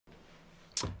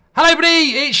Hello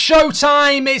everybody, it's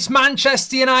showtime. It's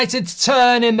Manchester United's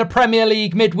turn in the Premier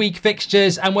League midweek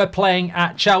fixtures and we're playing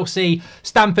at Chelsea,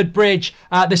 Stamford Bridge.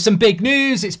 There's some big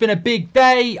news. It's been a big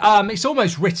day. It's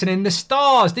almost written in the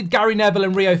stars. Did Gary Neville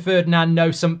and Rio Ferdinand know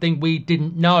something we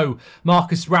didn't know?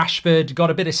 Marcus Rashford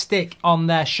got a bit of stick on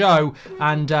their show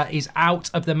and is out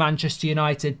of the Manchester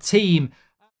United team.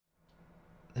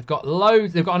 They've got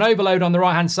loads. They've got an overload on the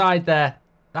right-hand side there.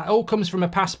 That all comes from a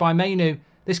pass by Mainu.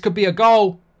 This could be a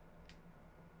goal.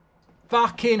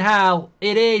 Fucking hell,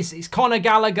 it is. It's Conor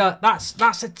Gallagher.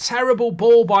 That's a terrible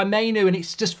ball by Mainu, and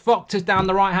it's just fucked us down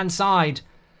the right-hand side.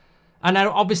 And now,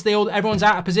 obviously, everyone's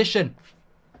out of position.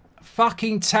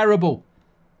 Fucking terrible.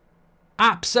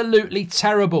 Absolutely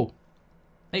terrible.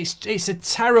 It's a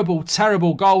terrible,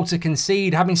 terrible goal to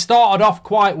concede, having started off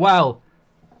quite well.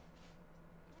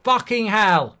 Fucking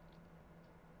hell.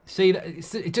 See,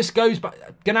 it just goes back.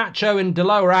 Garnacho and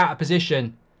Delo are out of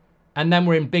position, and then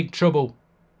we're in big trouble.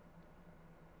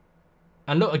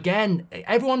 And look, again,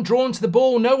 everyone drawn to the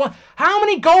ball. No one. How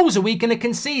many goals are we going to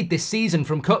concede this season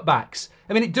from cutbacks?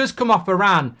 I mean, it does come off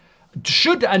Varane.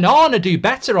 Should Onana do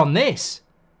better on this?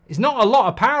 There's not a lot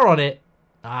of power on it.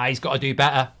 He's got to do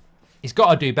better. He's got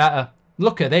to do better.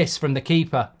 Look at this from the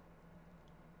keeper.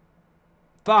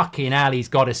 Fucking hell, he's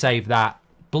got to save that.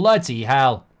 Bloody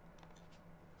hell.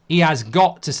 He has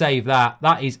got to save that.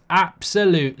 That is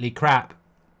absolutely crap.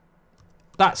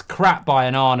 That's crap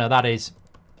by Onana, that is.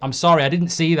 I'm sorry, I didn't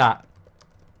see that.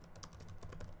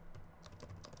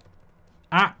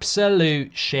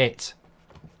 Absolute shit.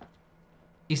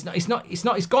 He's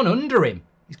gone under him.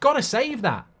 He's got to save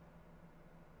that.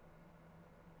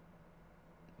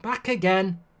 Back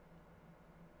again.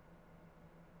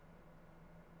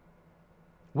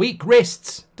 Weak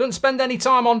wrists. Doesn't spend any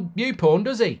time on YouPorn,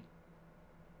 does he?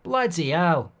 Bloody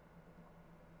hell.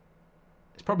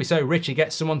 It's probably so rich he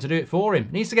gets someone to do it for him.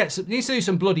 Needs to do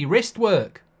some bloody wrist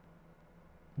work.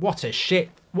 What a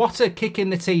shit. What a kick in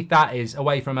the teeth that is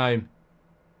away from home.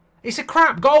 It's a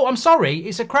crap goal. I'm sorry.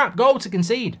 It's a crap goal to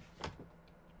concede.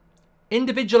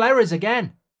 Individual errors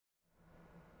again.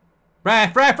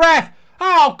 Ref, ref, ref.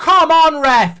 Oh, come on,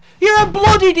 ref. You're a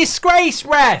bloody disgrace,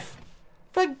 ref.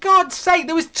 For God's sake,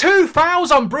 there was 2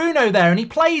 fouls on Bruno there and he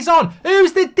plays on.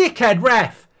 Who's the dickhead,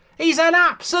 ref? He's an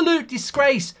absolute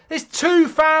disgrace. There's 2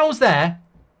 fouls there.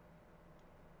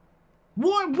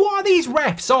 What are these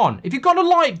refs on? If you've got a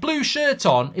light blue shirt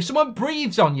on, if someone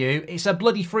breathes on you, it's a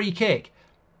bloody free kick.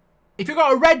 If you've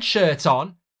got a red shirt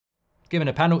on, given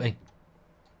a penalty.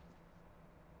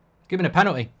 Given a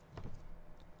penalty.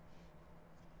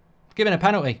 Given a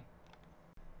penalty.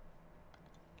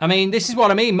 I mean, this is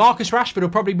what I mean. Marcus Rashford will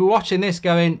probably be watching this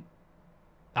going,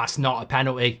 that's not a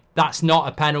penalty. That's not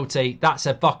a penalty. That's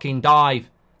a fucking dive.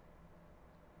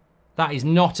 That is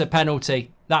not a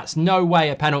penalty. That's no way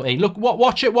a penalty. Look,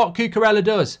 watch it what Cucurella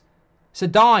does. It's a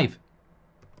dive.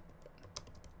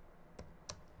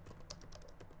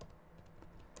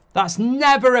 That's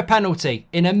never a penalty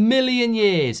in a million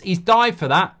years. He's dived for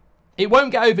that. It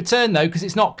won't get overturned though because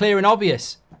it's not clear and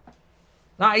obvious.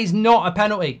 That is not a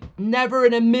penalty. Never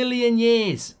in a million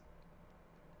years.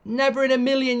 Never in a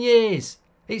million years.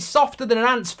 It's softer than an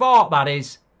ant's fart, that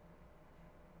is.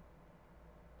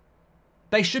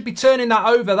 They should be turning that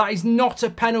over. That is not a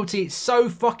penalty. It's so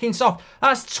fucking soft.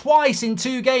 That's twice in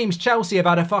 2 games Chelsea have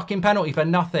had a fucking penalty for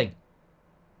nothing.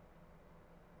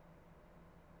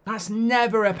 That's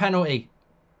never a penalty.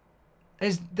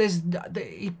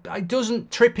 It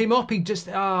doesn't trip him up. He just...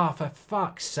 for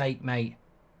fuck's sake, mate.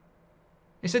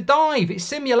 It's a dive. It's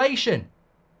simulation.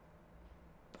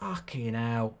 Fucking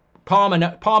hell.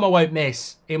 Palmer won't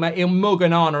miss. He'll mug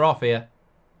Onana off here.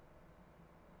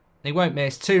 He won't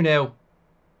miss. 2-0.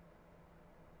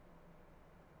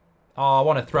 Oh, I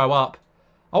want to throw up.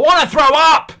 I want to throw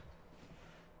up!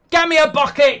 Get me a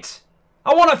bucket!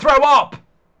 I want to throw up!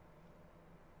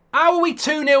 How are we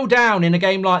 2-0 down in a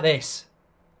game like this?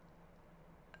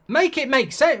 Make it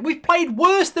make sense. We've played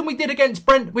worse than we did against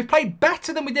Brent. We've played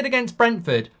better than we did against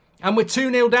Brentford. And we're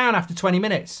 2-0 down after 20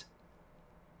 minutes.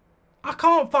 I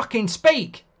can't fucking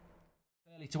speak.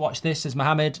 Early to watch this, says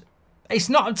Mohammed. It's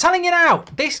not, I'm telling you now,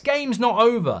 this game's not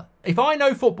over. If I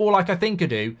know football like I think I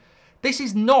do, this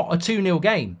is not a 2-0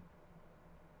 game.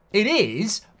 It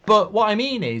is, but what I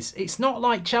mean is, it's not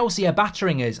like Chelsea are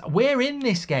battering us. We're in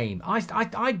this game. I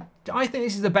think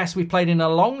this is the best we've played in a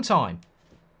long time.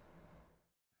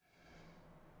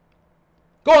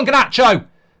 Go on, Garnacho!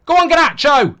 Go on,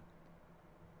 Garnacho!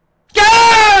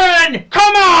 Again!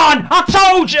 Come on! I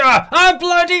told you! I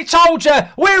bloody told you!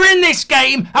 We're in this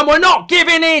game and we're not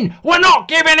giving in! We're not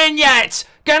giving in yet!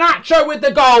 Garnacho with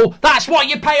the goal. That's what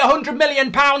you pay £100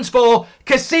 million for.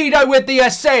 Caicedo with the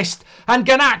assist. And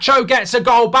Garnacho gets a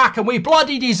goal back. And we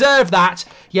bloody deserve that.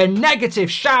 You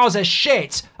negative showers of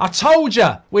shit. I told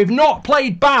you. We've not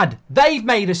played bad. We've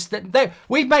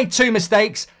made 2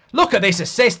 mistakes. Look at this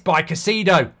assist by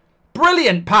Caicedo.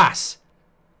 Brilliant pass.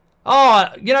 Oh,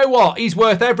 you know what? He's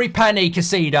worth every penny,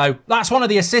 Caicedo. That's one of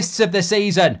the assists of the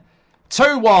season.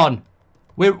 2-1.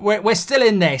 We're still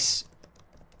in this.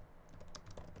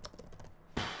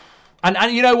 And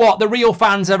you know what? The real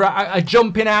fans are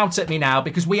jumping out at me now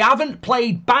because we haven't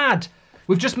played bad.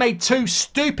 We've just made 2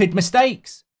 stupid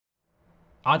mistakes.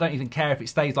 I don't even care if it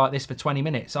stays like this for 20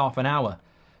 minutes, half an hour.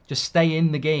 Just stay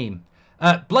in the game.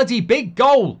 Bloody big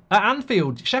goal at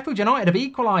Anfield. Sheffield United have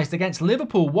equalised against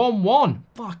Liverpool 1-1.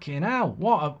 Fucking hell.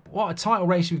 What a title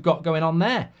race we've got going on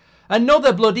there.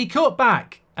 Another bloody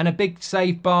cutback. And a big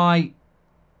save by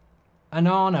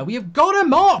Onana. We have got to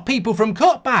mark people from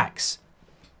cutbacks.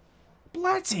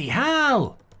 Bloody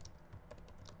hell.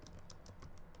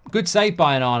 Good save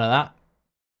by Onana, that.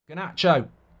 Garnacho.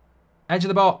 Edge of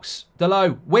the box.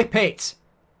 Delo. Whip it.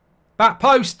 Back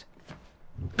post.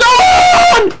 Go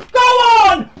on! Go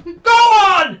on! Go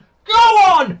on! Go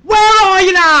on! Where are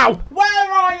you now?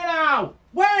 Where are you now?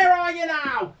 Where are you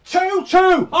now?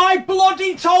 2-2. I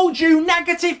bloody told you,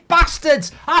 negative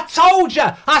bastards. I told you.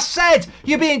 I said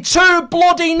you're being too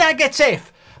bloody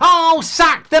negative. Oh,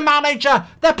 sack the manager.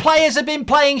 The players have been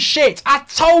playing shit. I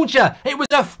told you. It was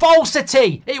a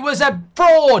falsity. It was a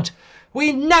fraud.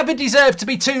 We never deserved to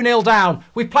be 2-0 down.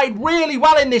 We've played really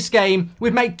well in this game.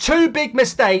 We've made 2 big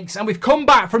mistakes and we've come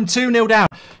back from 2-0 down.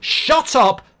 Shut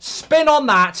up, spin on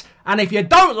that, and if you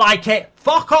don't like it,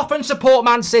 fuck off and support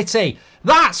Man City.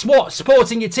 That's what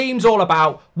supporting your team's all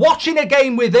about. Watching a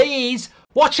game with ease.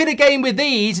 Watching a game with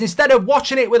ease instead of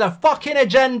watching it with a fucking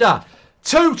agenda.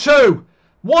 2-2.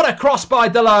 What a cross by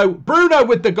Delo. Bruno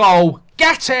with the goal.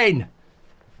 Get in.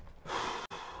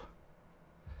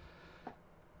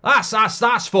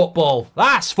 That's football.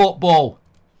 That's football.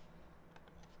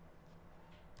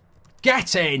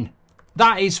 Get in.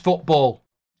 That is football.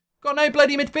 Got no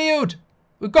bloody midfield.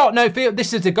 We've got no field.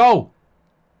 This is the goal.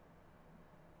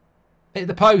 Hit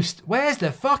the post. Where's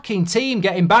the fucking team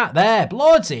getting back there?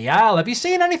 Bloody hell. Have you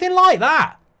seen anything like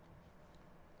that?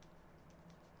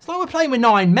 It's like we're playing with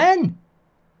 9 men.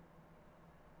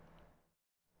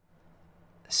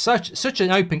 Such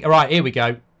an open... Right, here we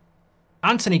go.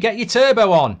 Anthony, get your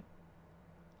turbo on.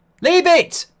 Leave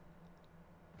it.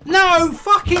 No,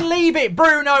 fucking leave it,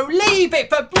 Bruno. Leave it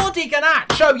for bloody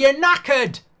Garnacho. You're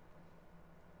knackered.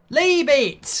 Leave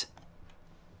it.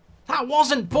 That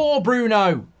wasn't poor,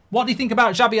 Bruno. What do you think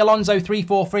about Xabi Alonso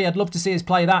 3-4-3? I'd love to see us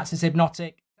play that. It's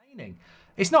hypnotic.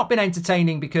 It's not been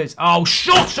entertaining because... Oh,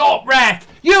 shut up, ref.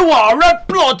 You are a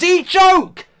bloody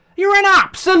joke. You're an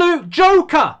absolute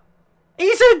joker.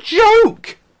 He's a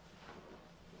joke.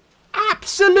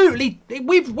 Absolutely.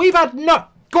 We've had no...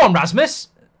 Go on, Rasmus.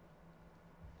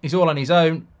 He's all on his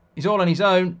own. He's all on his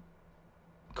own.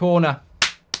 Corner.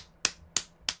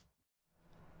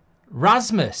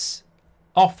 Rasmus.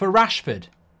 Off for Rashford.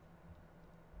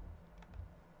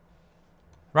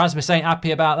 Rasmus ain't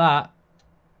happy about that.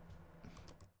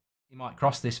 He might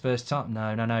cross this first time.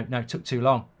 No. Took too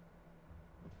long.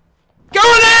 Go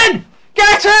on in!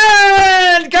 Get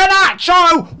in!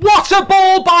 Garnacho! What a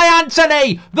ball by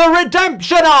Anthony! The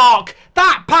redemption arc!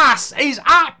 That pass is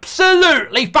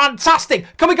absolutely fantastic.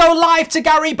 Can we go live to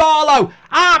Gary Barlow?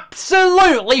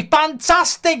 Absolutely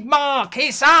fantastic, Mark.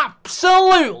 It's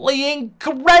absolutely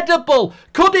incredible.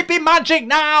 Could it be magic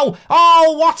now?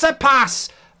 Oh, what a pass.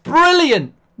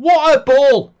 Brilliant. What a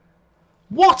ball.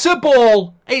 What a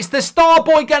ball. It's the star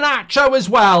boy Garnacho as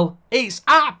well. It's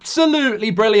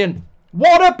absolutely brilliant.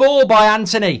 What a ball by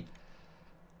Anthony.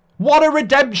 What a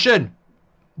redemption.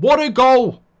 What a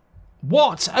goal.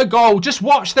 What a goal. Just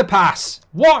watch the pass.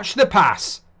 Watch the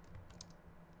pass.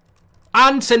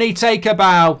 Anthony, take a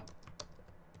bow.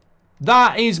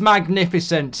 That is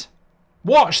magnificent.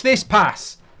 Watch this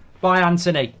pass by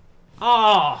Anthony.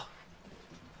 Ah.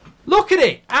 Look at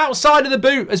it. Outside of the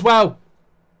boot as well.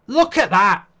 Look at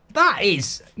that. That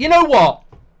is, you know what?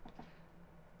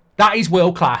 That is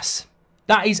world class.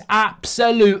 That is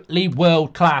absolutely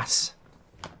world class.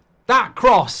 That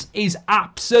cross is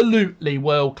absolutely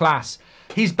world class.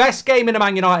 His best game in a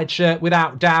Man United shirt,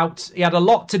 without doubt. He had a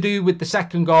lot to do with the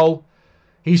second goal.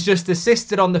 He's just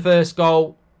assisted on the first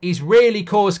goal. He's really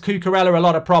caused Cucurella a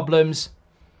lot of problems.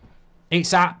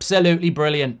 It's absolutely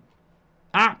brilliant.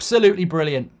 Absolutely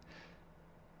brilliant.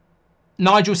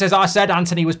 Nigel says, I said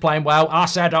Anthony was playing well. I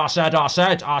said.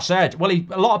 Well,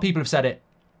 a lot of people have said it.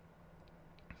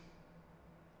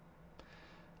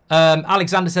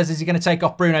 Alexander says, is he going to take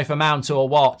off Bruno for Mount or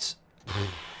what?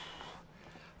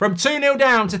 From 2-0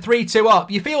 down to 3-2 up.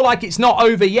 You feel like it's not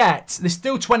over yet. There's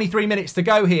still 23 minutes to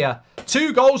go here.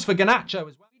 2 goals for Garnacho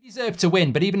as well. We deserve to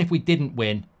win, but even if we didn't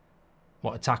win,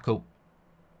 what a tackle.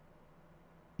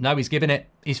 No, he's giving it.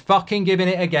 He's fucking giving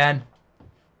it again.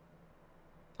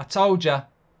 I told you.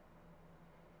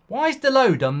 Why has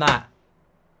Delo done that?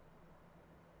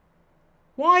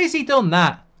 Why has he done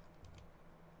that?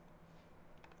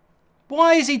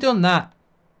 Why has he done that?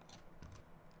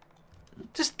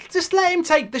 Just let him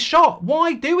take the shot.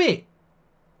 Why do it?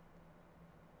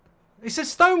 It's a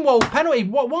stonewall penalty.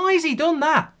 Why has he done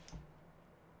that?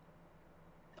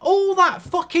 All that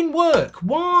fucking work.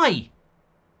 Why?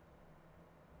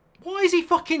 Why has he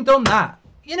fucking done that?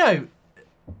 You know,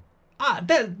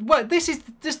 this is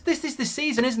the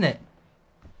season, isn't it?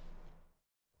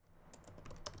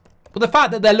 But the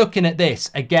fact that they're looking at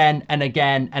this again and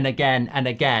again and again and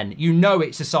again, you know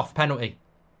it's a soft penalty.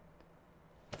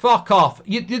 Fuck off.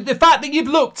 The fact that you've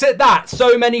looked at that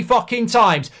so many fucking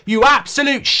times, you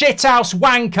absolute shithouse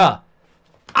wanker.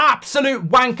 Absolute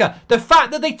wanker. The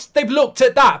fact that they've looked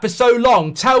at that for so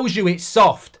long tells you it's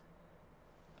soft.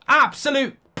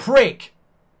 Absolute prick.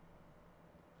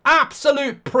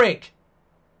 Absolute prick.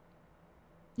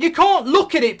 You can't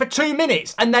look at it for 2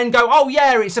 minutes and then go, oh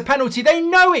yeah, it's a penalty. They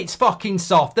know it's fucking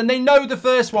soft and they know the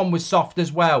first one was soft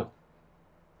as well.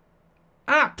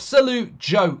 Absolute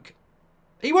joke.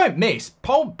 He won't miss.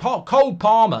 Cole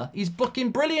Palmer, he's fucking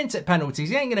brilliant at penalties.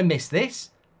 He ain't going to miss this.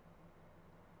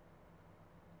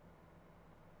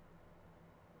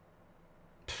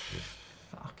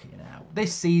 Fucking hell.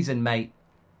 This season, mate.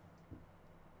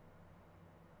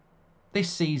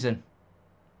 This season.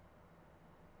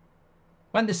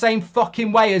 Went the same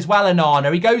fucking way as well,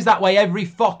 Anana. He goes that way every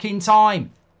fucking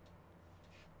time.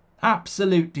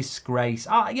 Absolute disgrace.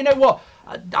 You know what?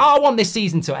 I want this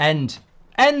season to end.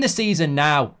 End the season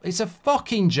now. It's a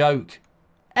fucking joke.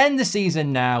 End the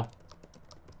season now.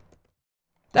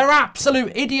 They're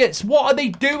absolute idiots. What are they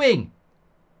doing?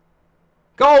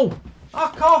 Goal.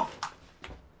 Fuck off.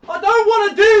 I don't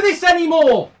want to do this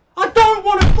anymore. I don't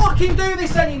want to fucking do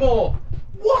this anymore.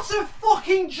 What a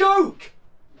fucking joke.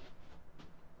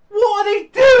 What are they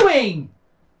doing?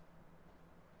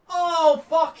 Oh,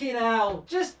 fucking hell.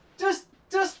 Just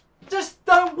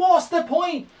don't. What's the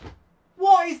point?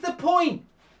 What is the point?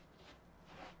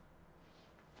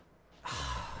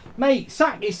 Mate,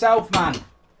 sack yourself, man.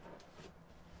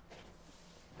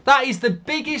 That is the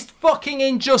biggest fucking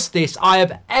injustice I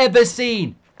have ever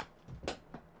seen.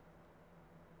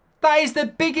 That is the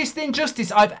biggest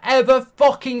injustice I've ever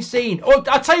fucking seen. Or,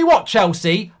 I'll tell you what,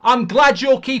 Chelsea. I'm glad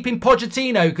you're keeping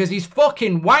Pochettino because he's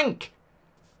fucking wank.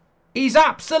 He's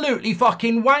absolutely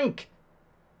fucking wank.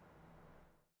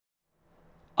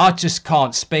 I just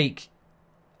can't speak.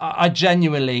 I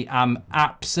genuinely am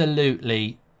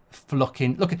absolutely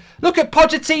fucking... Look at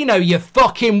Pochettino, you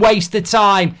fucking waste of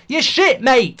time. You're shit,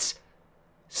 mate.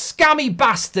 Scammy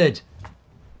bastard.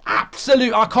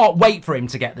 Absolute... I can't wait for him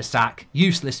to get the sack.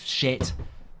 Useless shit.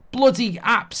 Bloody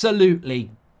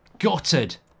absolutely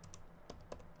gutted.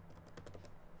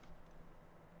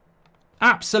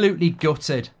 Absolutely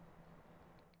gutted.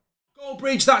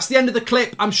 Goldbridge, that's the end of the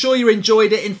clip. I'm sure you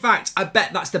enjoyed it. In fact, I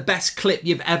bet that's the best clip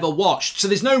you've ever watched. So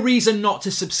there's no reason not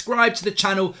to subscribe to the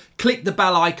channel, click the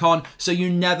bell icon so you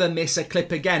never miss a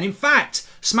clip again. In fact,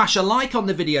 smash a like on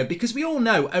the video because we all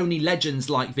know only legends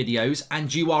like videos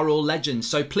and you are all legends.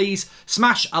 So please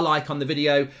smash a like on the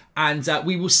video and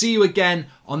we will see you again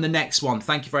on the next one.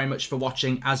 Thank you very much for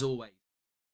watching as always.